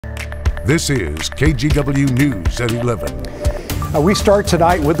This is KGW News at 11. We start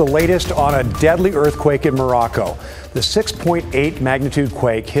tonight with the latest on a deadly earthquake in Morocco. The 6.8 magnitude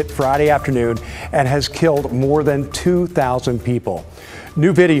quake hit Friday afternoon and has killed more than 2,000 people.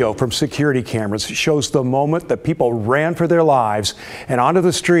 New video from security cameras shows the moment that people ran for their lives and onto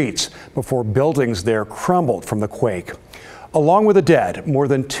the streets before buildings there crumbled from the quake. Along with the dead, more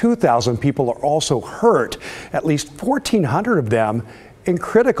than 2,000 people are also hurt, at least 1,400 of them in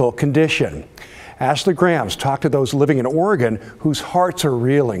critical condition. Ashley Grams talked to those living in Oregon whose hearts are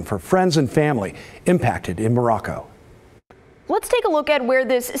reeling for friends and family impacted in Morocco. Let's take a look at where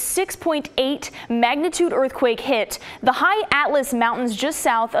this 6.8 magnitude earthquake hit the high Atlas Mountains just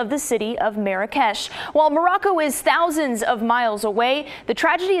south of the city of Marrakesh. While Morocco is thousands of miles away, the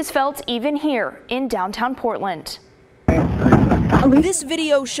tragedy is felt even here in downtown Portland. This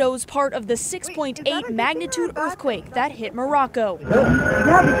video shows part of the 6.8 magnitude earthquake that hit Morocco.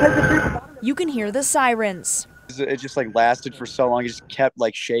 You can hear the sirens. It just lasted for so long. It just kept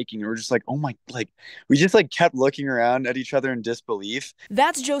shaking. We were just oh my, we just kept looking around at each other in disbelief.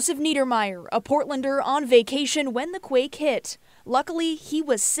 That's Joseph Niedermeyer, a Portlander on vacation when the quake hit. Luckily, he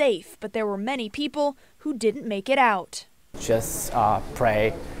was safe, but there were many people who didn't make it out. Just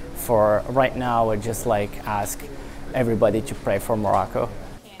pray for right now. I just ask everybody to pray for Morocco.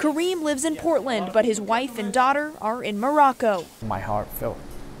 Kareem lives in Portland, but his wife and daughter are in Morocco. My heart felt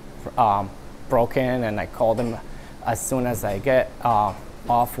broken, and I called him as soon as I get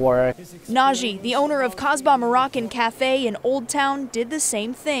off work. Naji, the owner of Kasbah Moroccan Cafe in Old Town, did the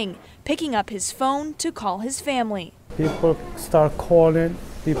same thing, picking up his phone to call his family. People start calling,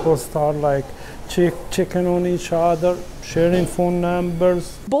 people start checking on each other, sharing phone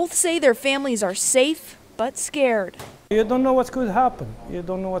numbers. Both say their families are safe, but scared. You don't know what could happen. You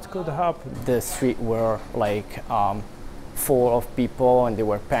don't know what could happen. The street were full of people, and they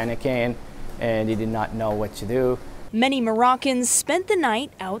were panicking, and they did not know what to do. Many Moroccans spent the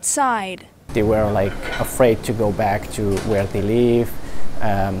night outside. They were afraid to go back to where they live,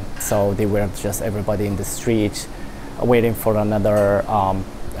 so they were just everybody in the streets waiting for another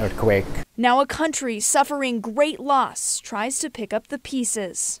earthquake. Now a country suffering great loss tries to pick up the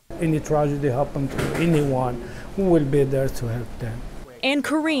pieces. Any tragedy happen to anyone, who will be there to help them. And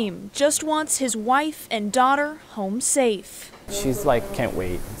Kareem just wants his wife and daughter home safe. She's can't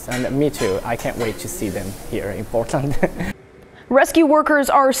wait. And me too. I can't wait to see them here in Portland. Rescue workers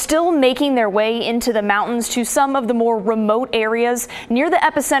are still making their way into the mountains to some of the more remote areas near the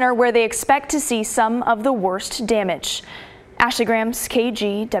epicenter where they expect to see some of the worst damage. Ashley Grams,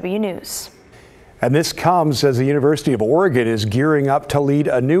 KGW News. And this comes as the University of Oregon is gearing up to lead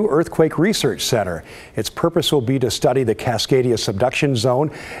a new earthquake research center. Its purpose will be to study the Cascadia subduction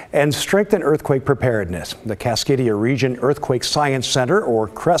zone and strengthen earthquake preparedness. The Cascadia Region Earthquake Science Center, or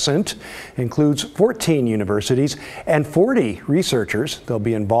CRESCENT, includes 14 universities and 40 researchers. They'll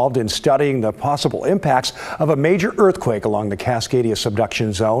be involved in studying the possible impacts of a major earthquake along the Cascadia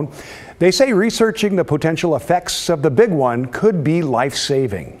subduction zone. They say researching the potential effects of the big one could be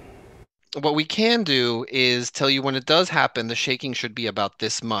life-saving. What we can do is tell you when it does happen, the shaking should be about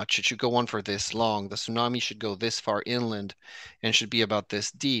this much. It should go on for this long. The tsunami should go this far inland and should be about this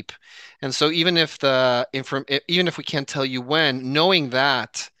deep. And so even if we can't tell you when, knowing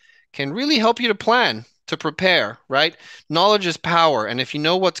that can really help you to plan, to prepare, right? Knowledge is power. And if you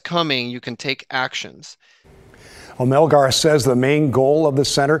know what's coming, you can take actions. Melgar says the main goal of the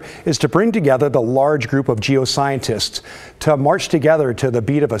center is to bring together the large group of geoscientists to march together to the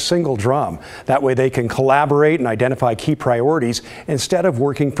beat of a single drum. That way they can collaborate and identify key priorities instead of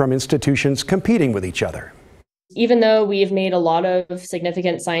working from institutions competing with each other. Even though we've made a lot of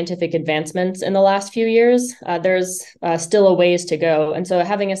significant scientific advancements in the last few years, there's still a ways to go. And so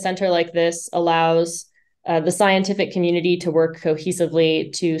having a center like this allows the scientific community to work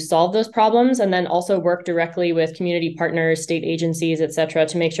cohesively to solve those problems, and then also work directly with community partners, state agencies, et cetera,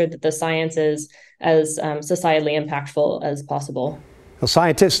 to make sure that the science is as societally impactful as possible. The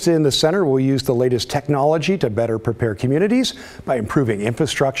scientists in the center will use the latest technology to better prepare communities by improving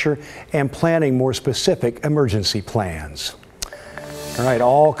infrastructure and planning more specific emergency plans. All right,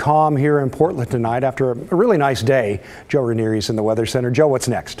 all calm here in Portland tonight after a really nice day. Joe Ranieri's in the Weather Center. Joe, what's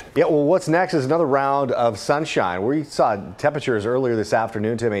next? Yeah, well, what's next is another round of sunshine. We saw temperatures earlier this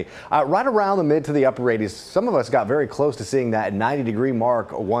afternoon, Timmy, right around the mid to the upper 80s. Some of us got very close to seeing that 90-degree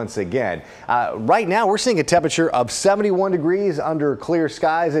mark once again. Right now, we're seeing a temperature of 71 degrees under clear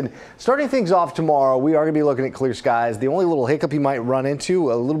skies. And starting things off tomorrow, we are going to be looking at clear skies. The only little hiccup you might run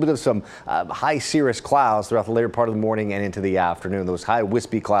into, a little bit of some high cirrus clouds throughout the later part of the morning and into the afternoon. Those high high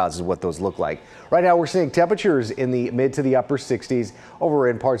wispy clouds is what those look like. Right now we're seeing temperatures in the mid to the upper 60s over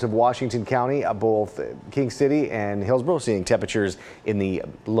in parts of Washington County, both King City and Hillsborough seeing temperatures in the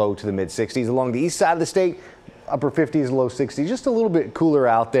low to the mid 60s. Along the east side of the state, upper 50s, low 60s, just a little bit cooler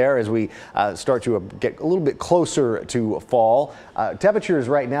out there as we start to get a little bit closer to fall. Temperatures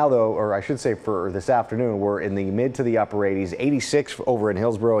right now, though, or I should say for this afternoon, we're in the mid to the upper 80s, 86 over in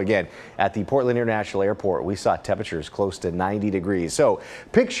Hillsborough. Again, at the Portland International Airport, we saw temperatures close to 90 degrees. So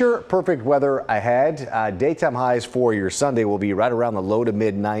picture perfect weather ahead. Daytime highs for your Sunday will be right around the low to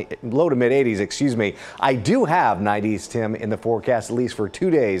mid 80s, excuse me. I do have 90s, Tim, in the forecast, at least for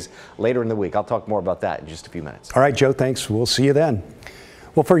 2 days later in the week. I'll talk more about that in just a few minutes. All right, Joe, thanks. We'll see you then.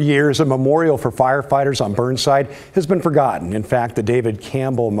 Well, for years, a memorial for firefighters on Burnside has been forgotten. In fact, the David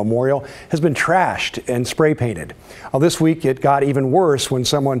Campbell Memorial has been trashed and spray painted. Well, this week, it got even worse when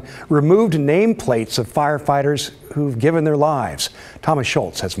someone removed nameplates of firefighters who've given their lives. Thomas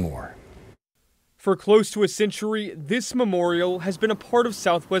Schultz has more. For close to a century, this memorial has been a part of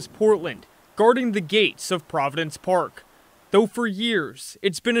Southwest Portland, guarding the gates of Providence Park. Though for years,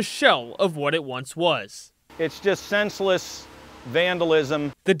 it's been a shell of what it once was. It's just senseless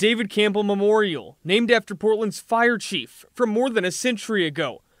vandalism. The David Campbell Memorial, named after Portland's fire chief from more than a century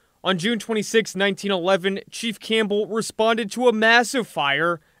ago. On June 26, 1911, Chief Campbell responded to a massive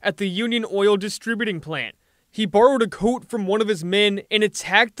fire at the Union Oil distributing plant. He borrowed a coat from one of his men and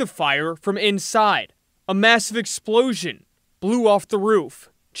attacked the fire from inside. A massive explosion blew off the roof.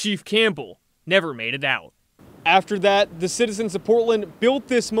 Chief Campbell never made it out. After that, the citizens of Portland built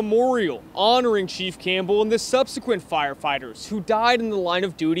this memorial honoring Chief Campbell and the subsequent firefighters who died in the line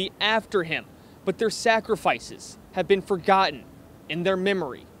of duty after him. But their sacrifices have been forgotten and their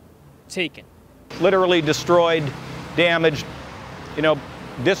memory taken. Literally destroyed, damaged,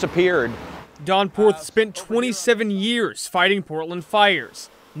 disappeared. Don Porth spent 27 years fighting Portland fires.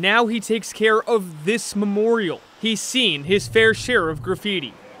 Now he takes care of this memorial. He's seen his fair share of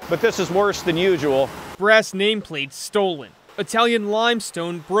graffiti. But this is worse than usual. Brass nameplates stolen, Italian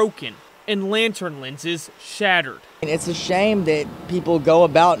limestone broken, and lantern lenses shattered. It's a shame that people go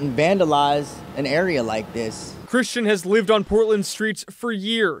about and vandalize an area like this. Christian has lived on Portland streets for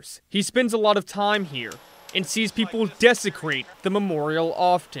years. He spends a lot of time here and sees people desecrate the memorial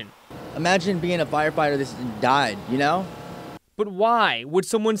often. Imagine being a firefighter that died, But why would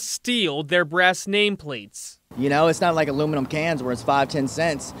someone steal their brass nameplates? It's not like aluminum cans where it's 5-10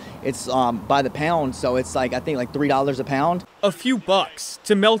 cents. It's by the pound, so it's I think $3 a pound. A few bucks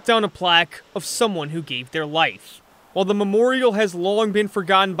to melt down a plaque of someone who gave their life. While the memorial has long been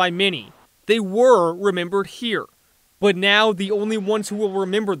forgotten by many, they were remembered here. But now the only ones who will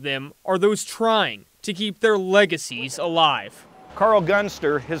remember them are those trying to keep their legacies alive. Carl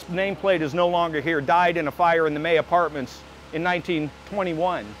Gunster, his nameplate is no longer here, died in a fire in the May Apartments in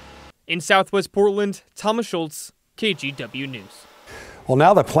 1921. In Southwest Portland, Thomas Schultz, KGW News. Well,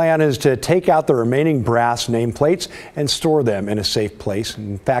 now the plan is to take out the remaining brass nameplates and store them in a safe place.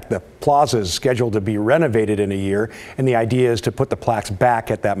 In fact, the plaza is scheduled to be renovated in a year, and the idea is to put the plaques back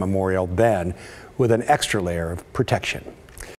at that memorial then with an extra layer of protection.